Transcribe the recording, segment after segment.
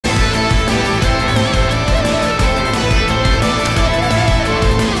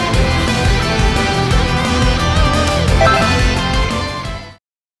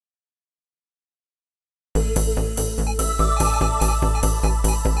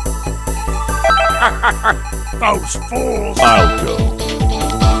Those fools! I'll go.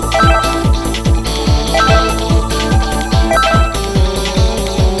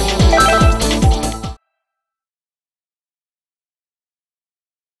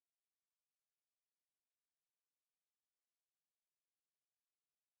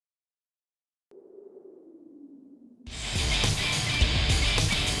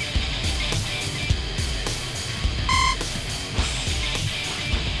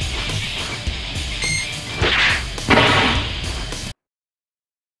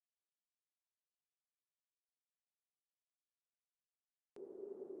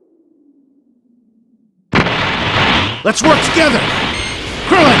 Let's work together!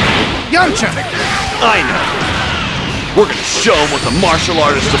 Krillin! Yamcha! I know. We're gonna show them what the martial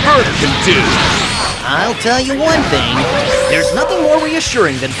artist of Earth can do! I'll tell you one thing. There's nothing more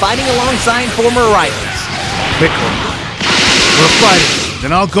reassuring than fighting alongside former rivals. Piccolo. We're fighting,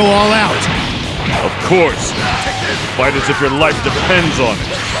 then I'll go all out. Of course. Fight as if your life depends on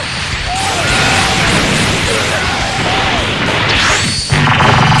it.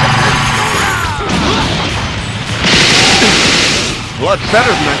 A lot better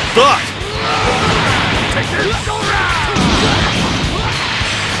than I thought! Take this! Go around!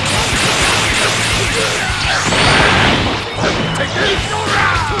 Take this! Go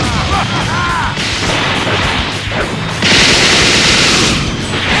around!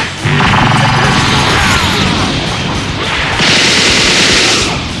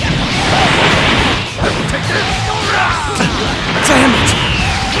 Take this! Go around! Damn it!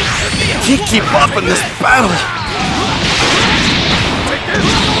 I can't keep up in this battle!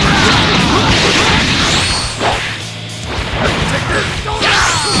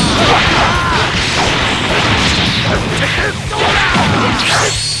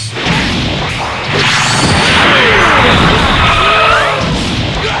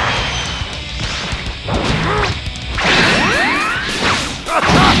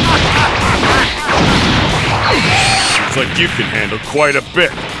 Looks like you can handle quite a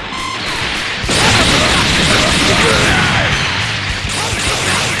bit.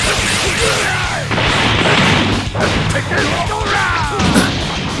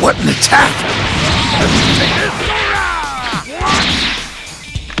 What an attack!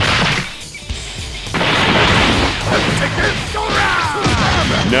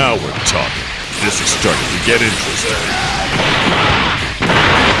 Now we're talking. This is starting to get interesting.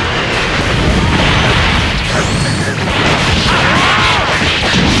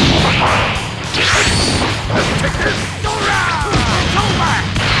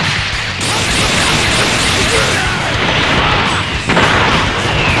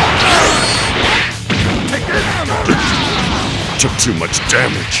 Took too much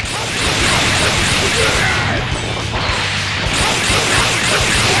damage.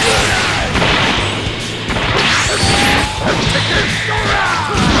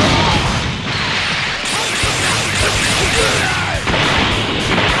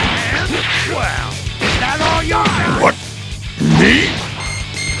 Well, is that all yours? What? Me?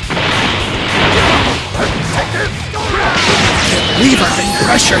 Can't believe I'm being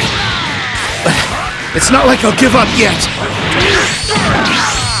pressured. It's not like I'll give up yet.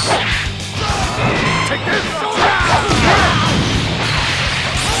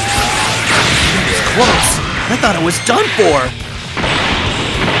 It's close. I thought it was done for.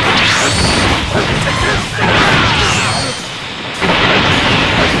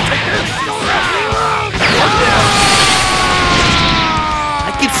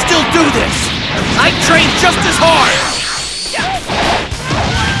 I can still do this. I trained just as hard.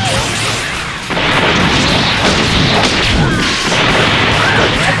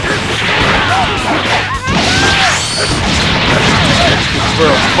 For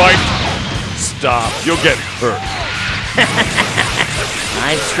a fight? Stop, you'll get hurt.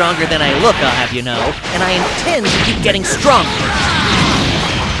 I'm stronger than I look, I'll have you know, and I intend to keep getting stronger.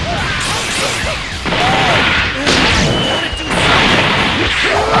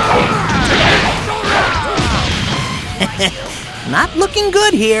 Not looking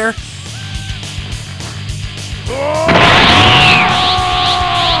good here.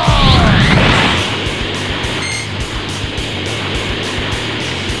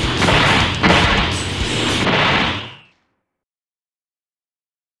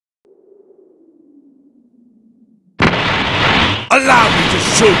 Allow me to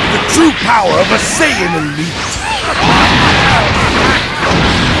show you the true power of a Saiyan elite!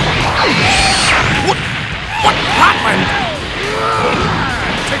 What happened?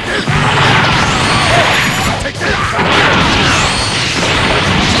 Take this! Take this!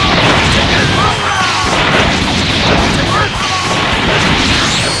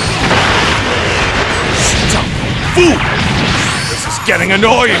 This is getting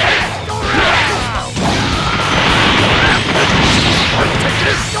annoying!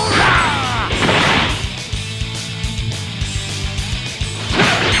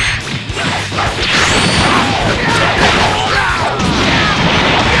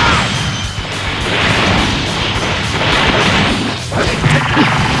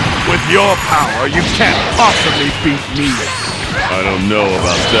 With your power, you can't possibly beat me. I don't know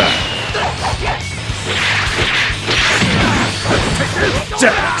about that.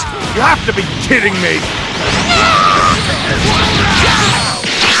 Damn it! You have to be kidding me!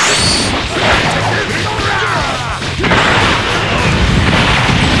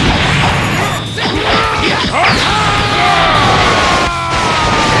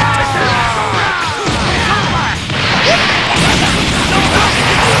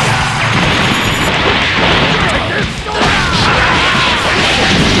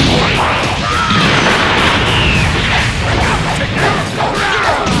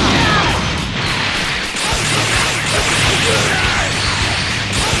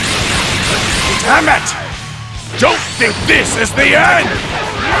 Damn it! Don't think this is the end!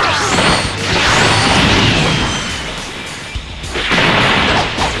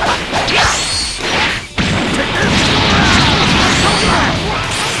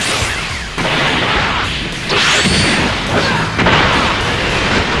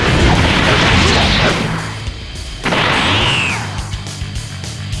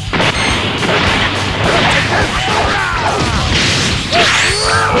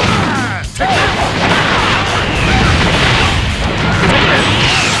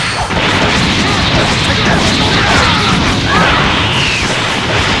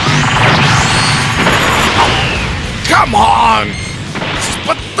 Come on! This is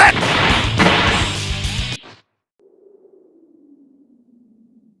pathetic!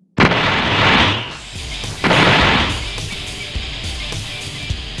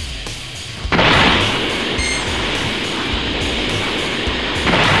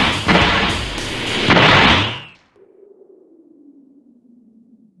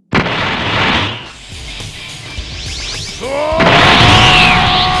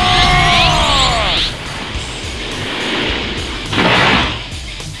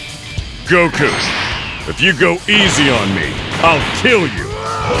 Goku, if you go easy on me, I'll kill you.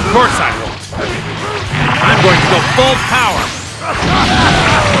 Of course I won't. I'm going to go full power.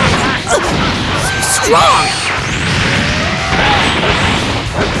 Strong!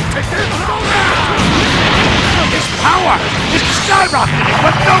 His power! It's skyrocketing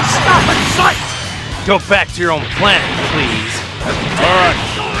with no stop in sight! Go back to your own planet, please. Alright,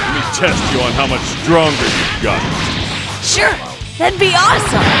 let me test you on how much stronger you've got. Sure, that'd be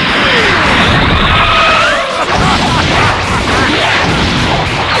awesome.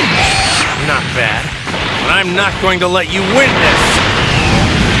 Not bad, but I'm not going to let you win this.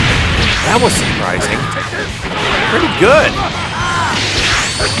 That was surprising. Pretty good.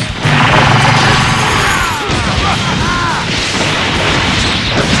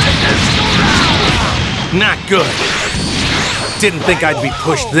 Not good. Didn't think I'd be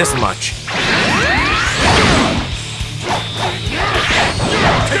pushed this much.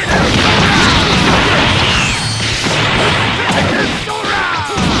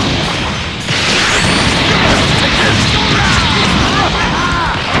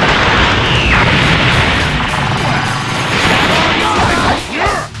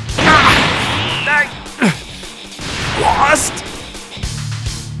 Lost?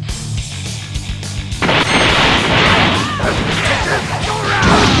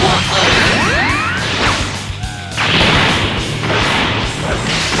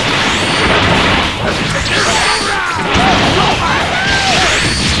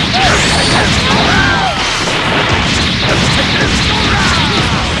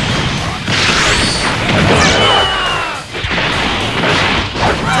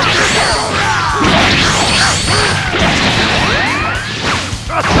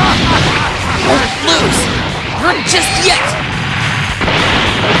 Not just yet!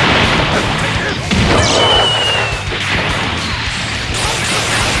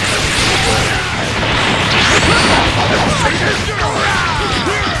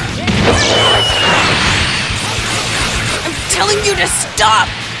 I'm telling you to stop!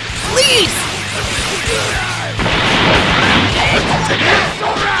 Please!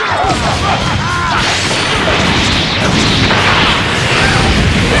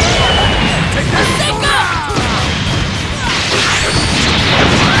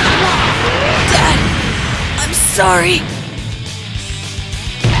 Dad, I'm sorry.